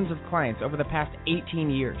thousands of clients over the past 18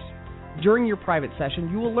 years. During your private session,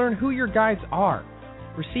 you will learn who your guides are,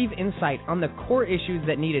 receive insight on the core issues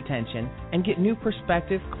that need attention, and get new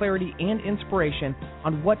perspective, clarity, and inspiration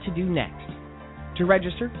on what to do next. To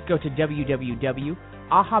register, go to www.ahamomentsinc.com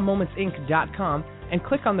ahamomentsinc.com and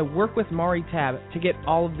click on the Work with Mari tab to get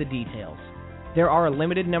all of the details. There are a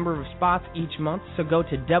limited number of spots each month, so go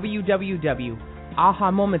to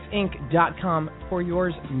www.ahamomentsinc.com for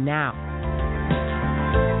yours now.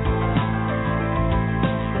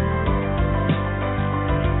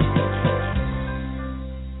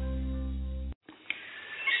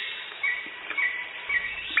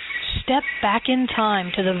 Step back in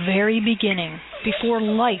time to the very beginning, before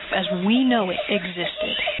life as we know it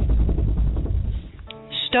existed.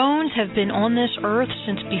 Stones have been on this earth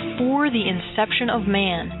since before the inception of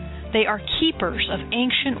man. They are keepers of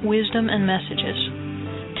ancient wisdom and messages.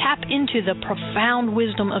 Tap into the profound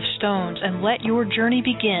wisdom of stones and let your journey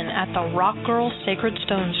begin at the Rock Girl Sacred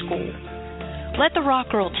Stone School. Let the Rock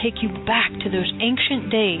Girl take you back to those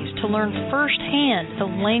ancient days to learn firsthand the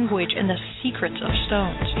language and the secrets of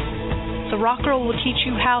stones. The Rock Girl will teach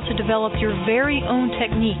you how to develop your very own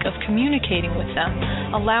technique of communicating with them,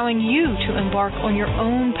 allowing you to embark on your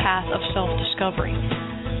own path of self-discovery.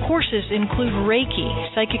 Courses include Reiki,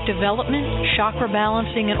 psychic development, chakra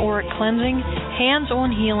balancing and auric cleansing,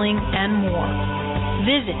 hands-on healing, and more.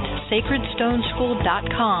 Visit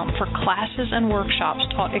sacredstoneschool.com for classes and workshops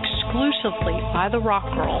taught exclusively by the Rock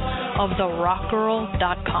Girl of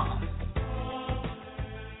therockgirl.com.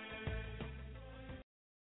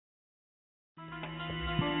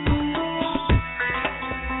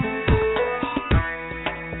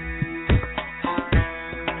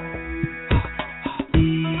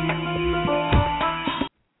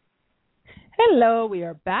 Hello, we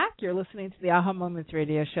are back. You're listening to the Aha Moments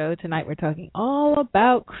radio show. Tonight we're talking all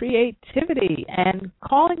about creativity and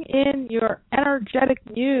calling in your energetic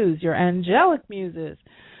muse, your angelic muses,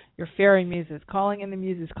 your fairy muses, calling in the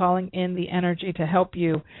muses, calling in the energy to help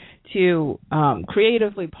you to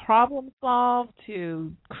creatively problem solve,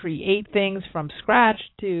 to create things from scratch,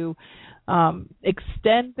 to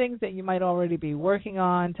extend things that you might already be working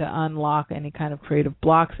on, to unlock any kind of creative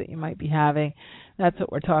blocks that you might be having. That's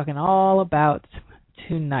what we're talking all about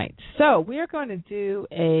tonight. So we are going to do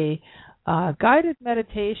a guided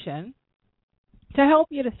meditation to help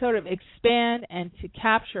you to sort of expand and to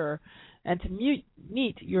capture and to meet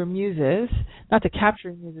your muses, not to capture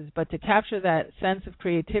your muses, but to capture that sense of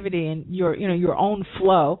creativity and your own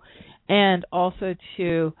flow, and also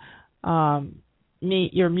to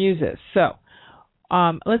meet your muses. So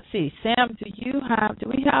let's see, Sam, do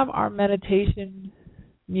we have our meditation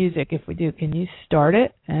music? If we do, can you start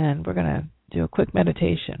it? And we're going to do a quick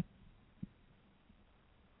meditation.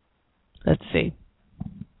 Let's see.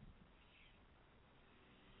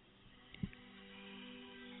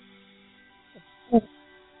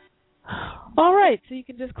 All right, so you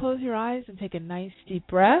can just close your eyes and take a nice deep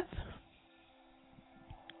breath.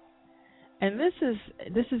 And this is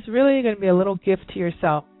really going to be a little gift to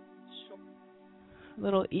yourself. A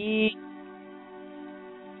little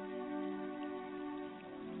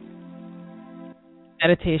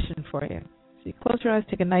meditation for you. So you close your eyes,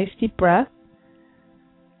 take a nice deep breath.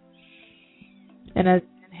 And as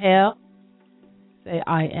you inhale, say,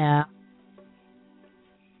 I am.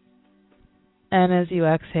 And as you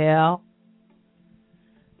exhale,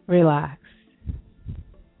 relax.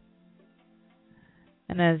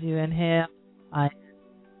 And as you inhale, I am.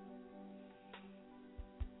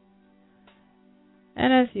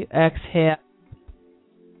 And as you exhale,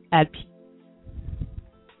 at peace.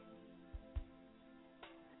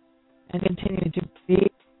 And continue to breathe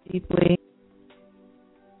deeply.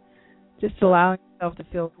 Just allowing yourself to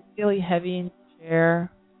feel really heavy in your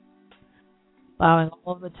chair. Allowing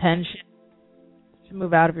all of the tension to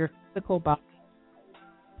move out of your physical body.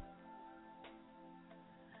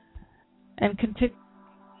 And continue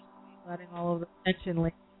letting all of the tension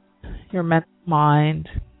leave your mental mind.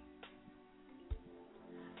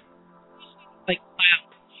 Like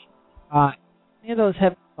clouds. Any of those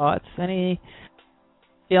heavy thoughts, any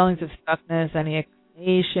feelings of stuckness, any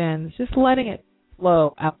explanations, just letting it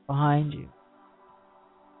flow out behind you.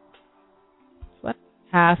 Just let it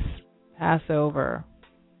pass over.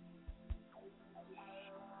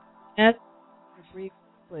 As you breathe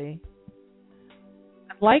deeply,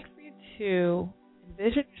 I'd like for you to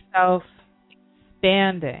envision yourself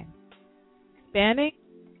expanding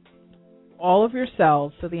all of your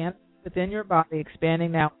cells, so the energy within your body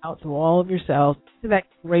expanding now out to all of your cells, to that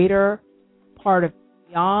greater part of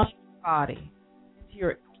beyond your body, into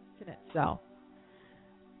your infinite self.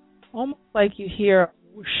 Almost like you hear a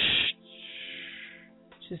whoosh,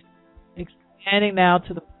 just expanding now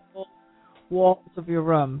to the full walls of your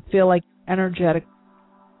room. Feel like energetic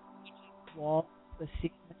walls, the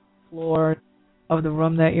ceiling, floor of the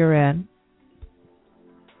room that you're in.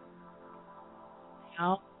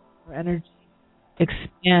 Now your energy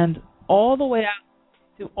expand all the way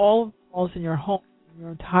out to all of the walls in your home, in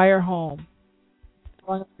your entire home,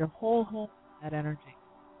 filling up your whole home with that energy.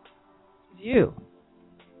 It's you.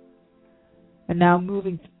 And now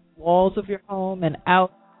moving through the walls of your home and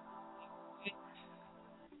out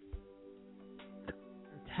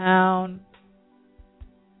your town,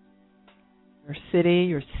 your city,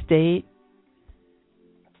 your state,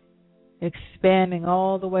 expanding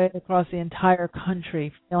all the way across the entire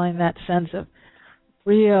country, feeling that sense of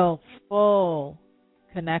real, full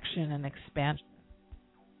connection and expansion.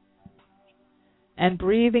 And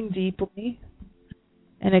breathing deeply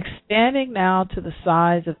and expanding now to the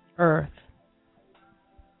size of the earth.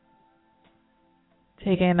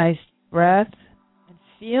 Taking a nice breath and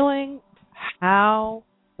feeling how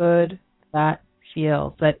good that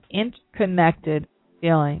feels, that interconnected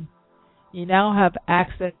feeling. You now have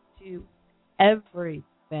access to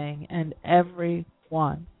everything and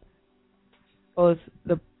everyone, both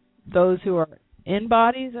those who are in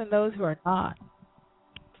bodies and those who are not.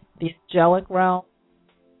 The angelic realm,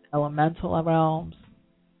 elemental realms,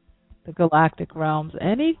 the galactic realms,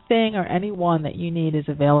 anything or anyone that you need is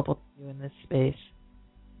available to you in this space.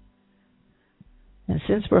 And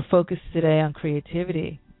since we're focused today on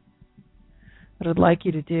creativity, what I'd like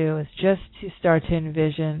you to do is just to start to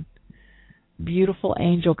envision a beautiful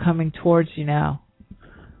angel coming towards you now.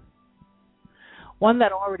 One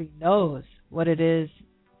that already knows what it is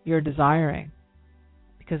you're desiring.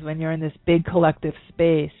 Because when you're in this big collective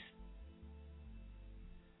space,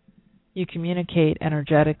 you communicate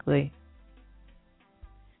energetically.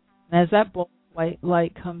 And as that white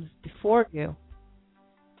light comes before you,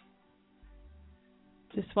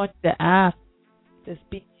 just want you to ask this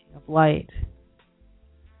being of light,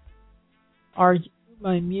 are you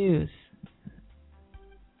my muse?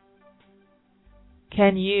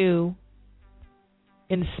 Can you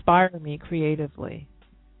inspire me creatively?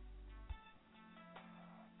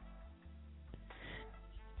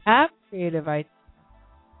 Have creative ideas.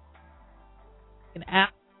 You can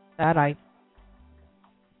ask that idea.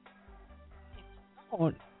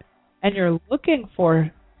 And you're looking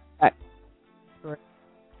for that inspiration.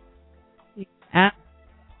 You can ask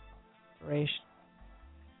inspiration.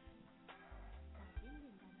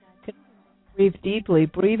 You can breathe deeply.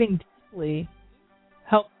 Breathing deeply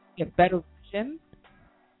helps you get better vision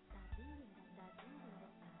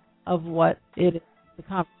of what it is, the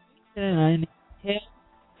conversation and any detail.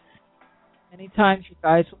 Many times you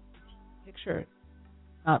guys will picture it,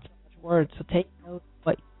 not so much words, so take note of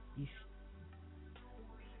what you see.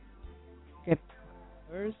 Get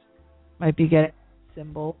colors, might be getting a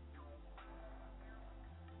symbol.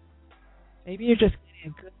 Maybe you're just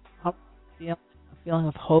getting a good, comfortable feeling, a feeling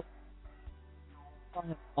of hope, a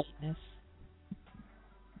feeling of lightness.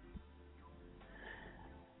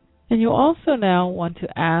 And you also now want to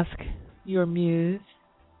ask your muse,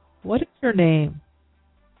 what is your name?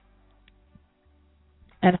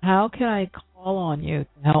 And how can I call on you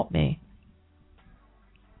to help me?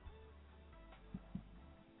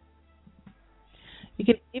 You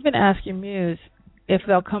can even ask your muse if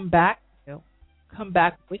they'll come back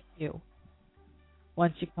with you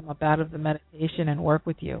once you come up out of the meditation and work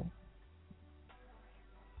with you.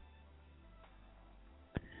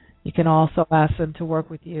 You can also ask them to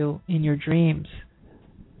work with you in your dreams.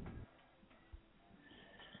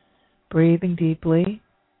 Breathing deeply.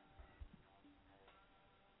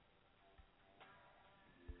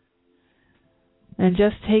 And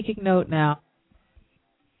just taking note now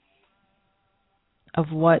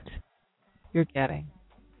of what you're getting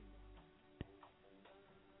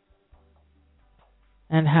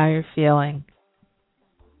and how you're feeling.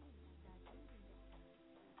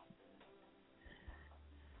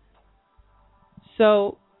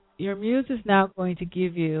 So your muse is now going to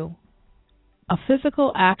give you a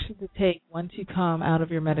physical action to take once you come out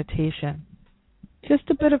of your meditation. Just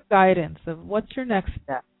a bit of guidance of what's your next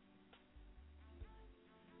step.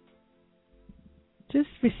 Just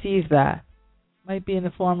receive that. Might be in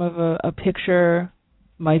the form of a picture,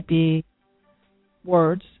 might be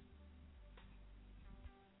words.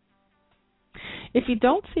 If you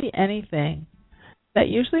don't see anything, that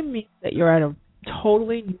usually means that you're at a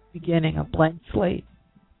totally new beginning, a blank slate,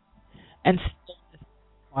 and stillness is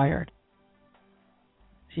required.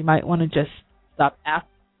 So you might want to just stop asking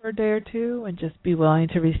for a day or two and just be willing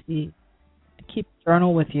to receive. Keep a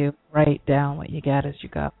journal with you. Write down what you get as you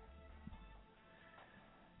go.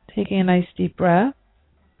 Taking a nice deep breath.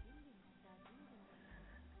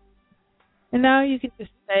 And now you can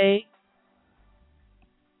just say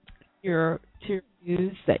to your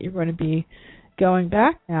muse that you're going to be going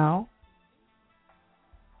back now,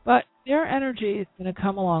 but their energy is going to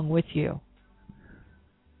come along with you.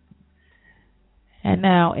 And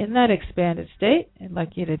now, in that expanded state, I'd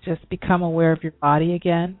like you to just become aware of your body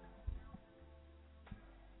again.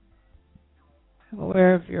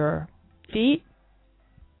 Aware of your feet,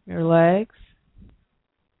 your legs,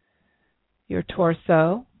 your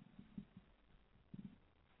torso,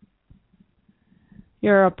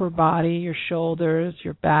 your upper body, your shoulders,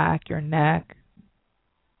 your back, your neck.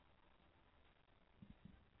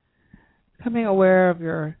 Becoming aware of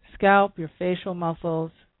your scalp, your facial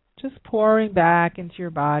muscles, just pouring back into your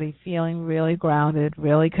body, feeling really grounded,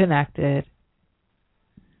 really connected,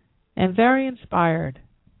 and very inspired.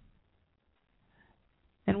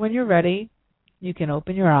 And when you're ready, you can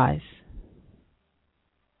open your eyes.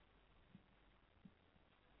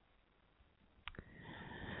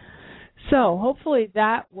 So hopefully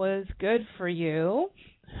that was good for you,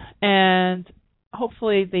 and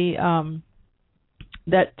hopefully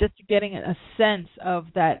that just getting a sense of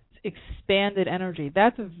that expanded energy.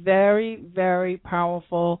 That's a very, very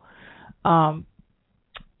powerful, vision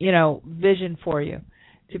for you,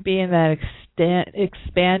 to be in that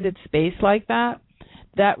expanded space like that.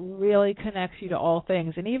 That really connects you to all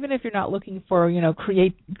things. And even if you're not looking for,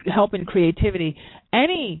 help in creativity,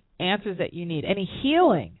 any answers that you need, any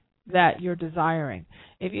healing that you're desiring,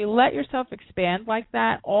 if you let yourself expand like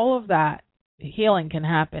that, all of that healing can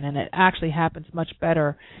happen, and it actually happens much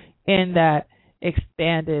better in that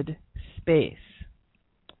expanded space.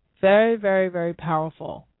 Very, very, very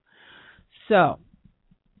powerful. So,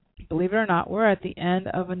 believe it or not, we're at the end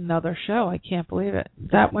of another show. I can't believe it.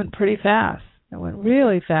 That went pretty fast. It went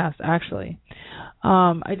really fast, actually.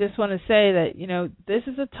 I just want to say that, this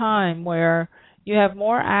is a time where you have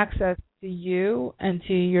more access to you and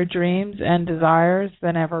to your dreams and desires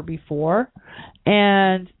than ever before.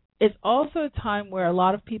 And it's also a time where a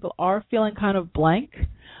lot of people are feeling kind of blank.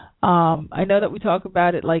 I know that we talk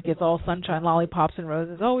about it like it's all sunshine, lollipops, and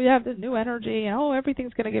roses. Oh, we have this new energy, and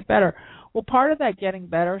everything's going to get better. Well, part of that getting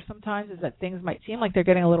better sometimes is that things might seem like they're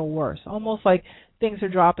getting a little worse, almost like things are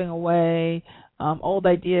dropping away, old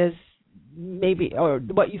ideas maybe, or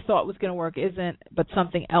what you thought was going to work isn't, but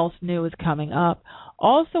something else new is coming up.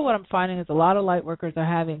 Also, what I'm finding is a lot of light workers are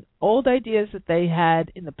having old ideas that they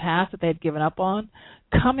had in the past that they had given up on,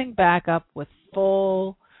 coming back up with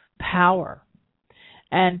full power.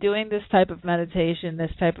 And doing this type of meditation,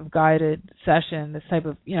 this type of guided session, this type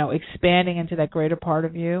of, expanding into that greater part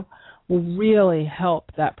of you will really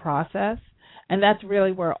help that process. And that's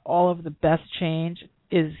really where all of the best change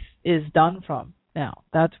is done from now.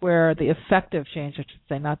 That's where the effective change, I should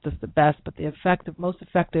say, not just the best, but the most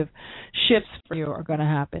effective shifts for you are going to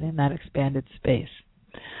happen in that expanded space.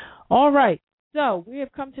 All right. So we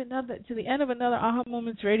have come to the end of another Aha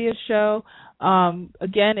Moments radio show.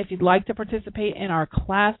 Again, if you'd like to participate in our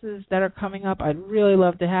classes that are coming up, I'd really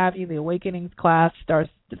love to have you. The Awakenings class starts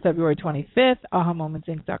February 25th,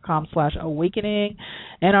 ahamomentsinc.com/awakening.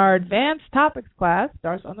 And our Advanced Topics class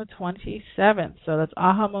starts on the 27th. So that's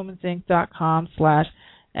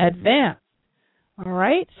ahamomentsinc.com/advance. All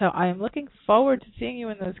right, so I am looking forward to seeing you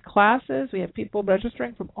in those classes. We have people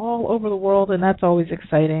registering from all over the world, and that's always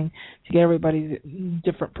exciting to get everybody's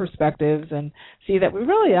different perspectives and see that we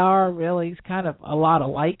really are kind of a lot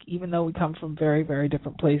alike, even though we come from very, very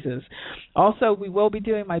different places. Also, we will be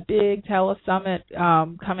doing my big telesummit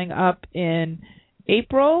coming up in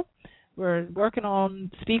April. We're working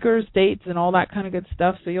on speakers, dates, and all that kind of good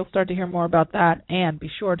stuff, so you'll start to hear more about that. And be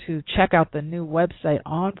sure to check out the new website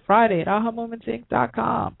on Friday at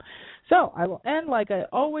ahamomentsinc.com. So I will end like I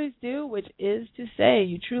always do, which is to say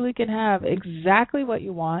you truly can have exactly what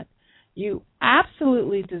you want. You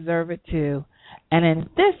absolutely deserve it too. And in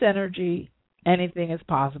this energy, anything is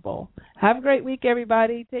possible. Have a great week,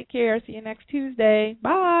 everybody. Take care. See you next Tuesday.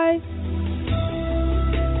 Bye.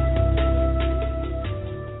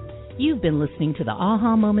 You've been listening to the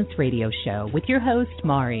Aha Moments radio show with your host,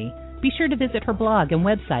 Mari. Be sure to visit her blog and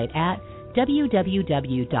website at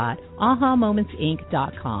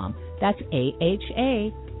www.ahamomentsinc.com. That's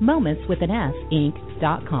AHA, moments with an S,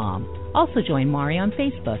 inc.com. Also join Mari on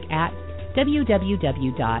Facebook at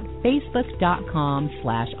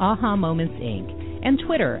www.facebook.com/ahamomentsinc and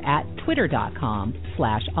Twitter at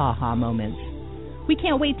twitter.com/ahamoments. We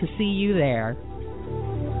can't wait to see you there.